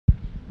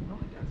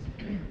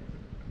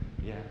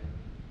Yeah.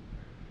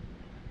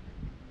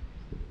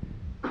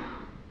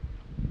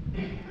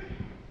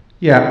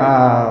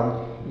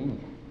 Yeah.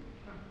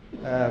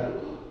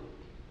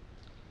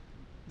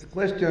 The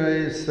question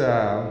is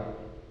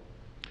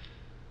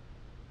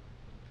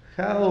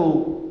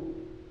how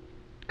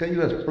can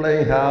you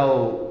explain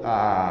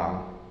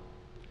how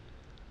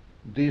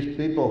these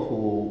people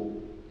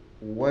who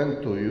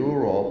went to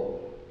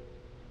Europe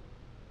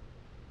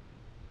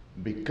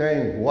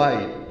became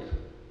white,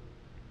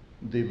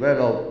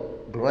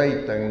 developed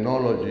great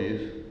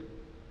technologies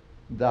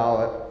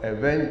that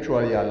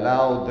eventually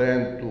allowed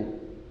them to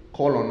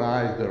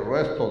colonize the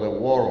rest of the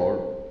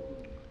world,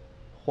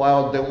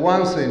 while the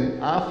ones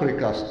in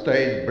Africa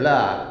stayed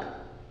black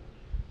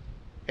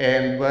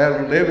and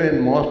were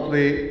living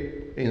mostly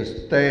in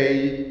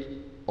state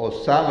of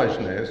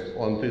savageness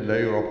until the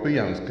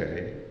Europeans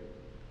came.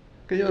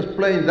 Can you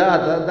explain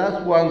that?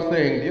 That's one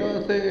thing. The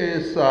other thing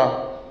is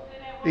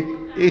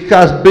it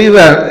has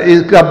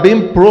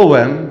been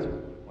proven.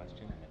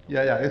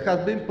 Yeah, it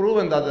has been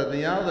proven that the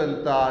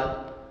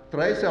Neanderthal,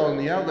 traces of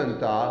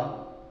Neanderthal,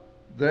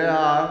 there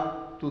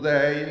are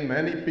today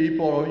many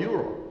people of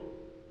Europe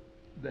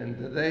than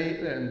the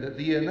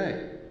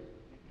DNA.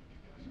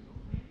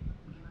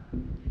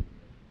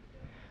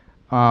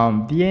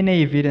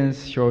 DNA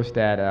evidence shows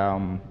that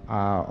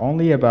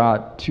only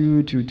about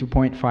 2 to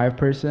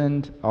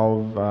 2.5%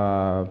 of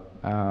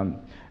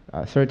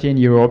certain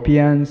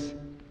Europeans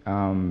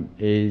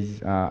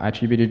is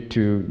attributed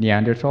to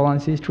Neanderthal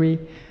ancestry.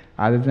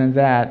 Other than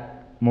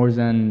that, more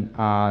than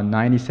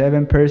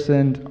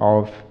 97%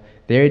 of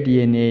their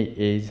DNA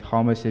is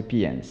Homo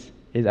sapiens,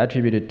 is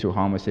attributed to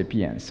Homo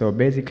sapiens. So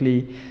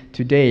basically,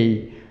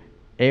 today,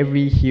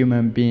 every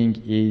human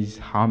being is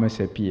Homo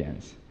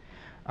sapiens.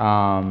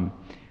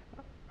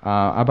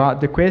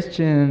 About the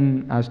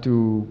question as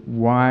to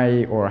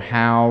why or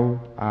how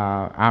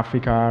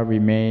Africa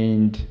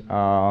remained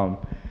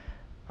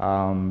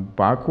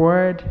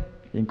backward,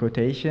 in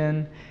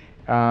quotation,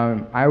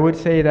 I would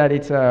say that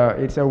it's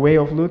a way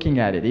of looking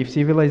at it. If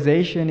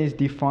civilization is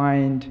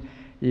defined,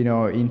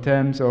 in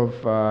terms of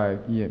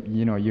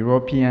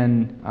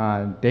European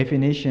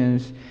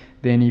definitions,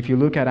 then if you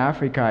look at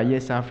Africa,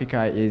 yes,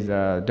 Africa is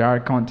a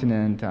dark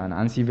continent, an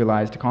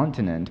uncivilized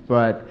continent,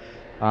 but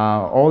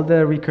all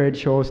the record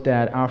shows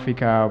that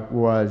Africa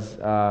was,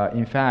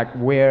 in fact,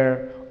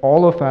 where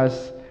all of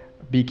us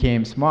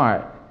became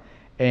smart.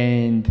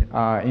 And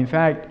in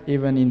fact,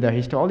 even in the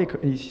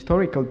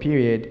historical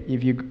period,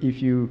 if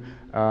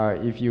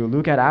you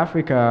look at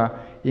Africa,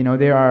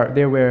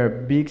 there were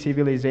big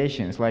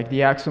civilizations like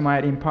the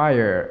Aksumite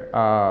Empire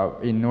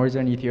in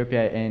northern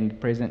Ethiopia and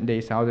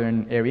present-day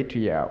southern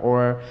Eritrea,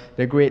 or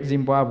the Great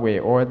Zimbabwe,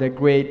 or the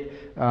great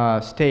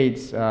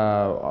states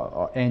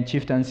and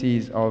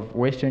chieftaincies of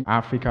Western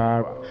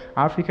Africa.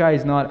 Africa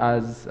is not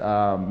as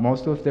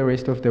most of the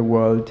rest of the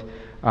world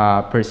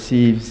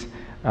perceives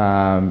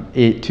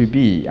it to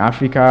be.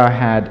 Africa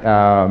had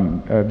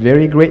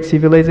very great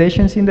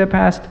civilizations in the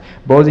past,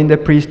 both in the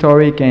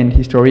prehistoric and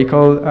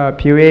historical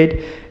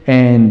period,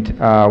 and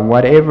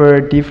whatever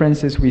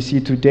differences we see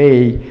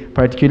today,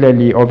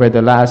 particularly over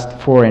the last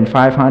 400 and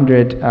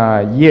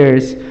 500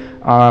 years,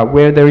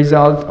 were the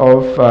result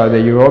of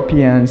the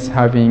Europeans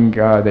having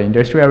the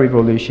Industrial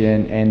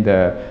Revolution and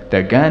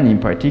the gun in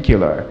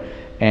particular,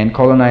 and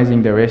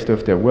colonizing the rest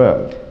of the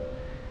world.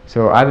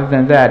 So other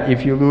than that,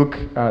 if you look,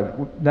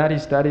 that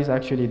is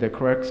actually the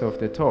crux of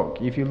the talk.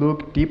 If you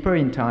look deeper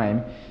in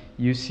time,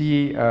 you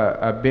see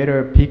a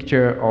better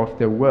picture of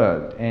the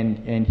world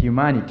and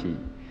humanity.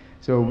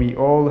 So we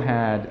all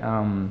had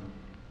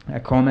a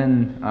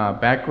common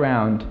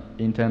background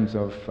in terms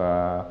of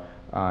our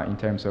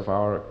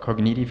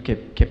cognitive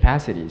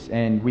capacities,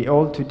 and we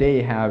all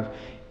today have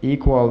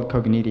equal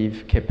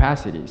cognitive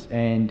capacities.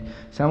 And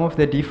some of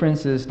the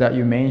differences that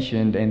you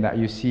mentioned and that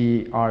you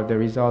see are the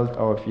result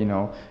of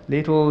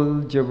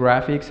little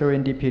geographic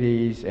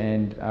serendipities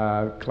and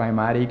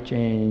climatic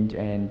change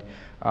and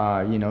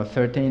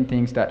certain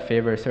things that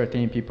favor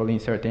certain people in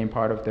certain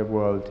part of the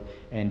world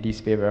and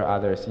disfavor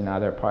others in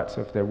other parts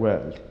of the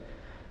world.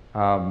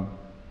 Have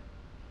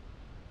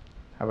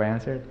I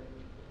answered?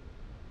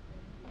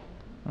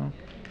 No?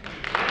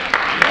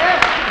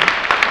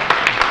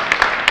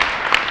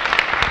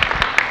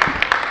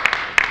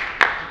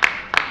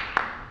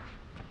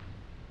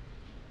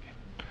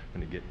 I'm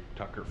going to get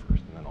Tucker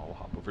first, and then I'll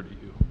hop over to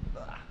you.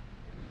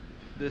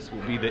 This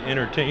will be the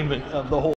entertainment of the whole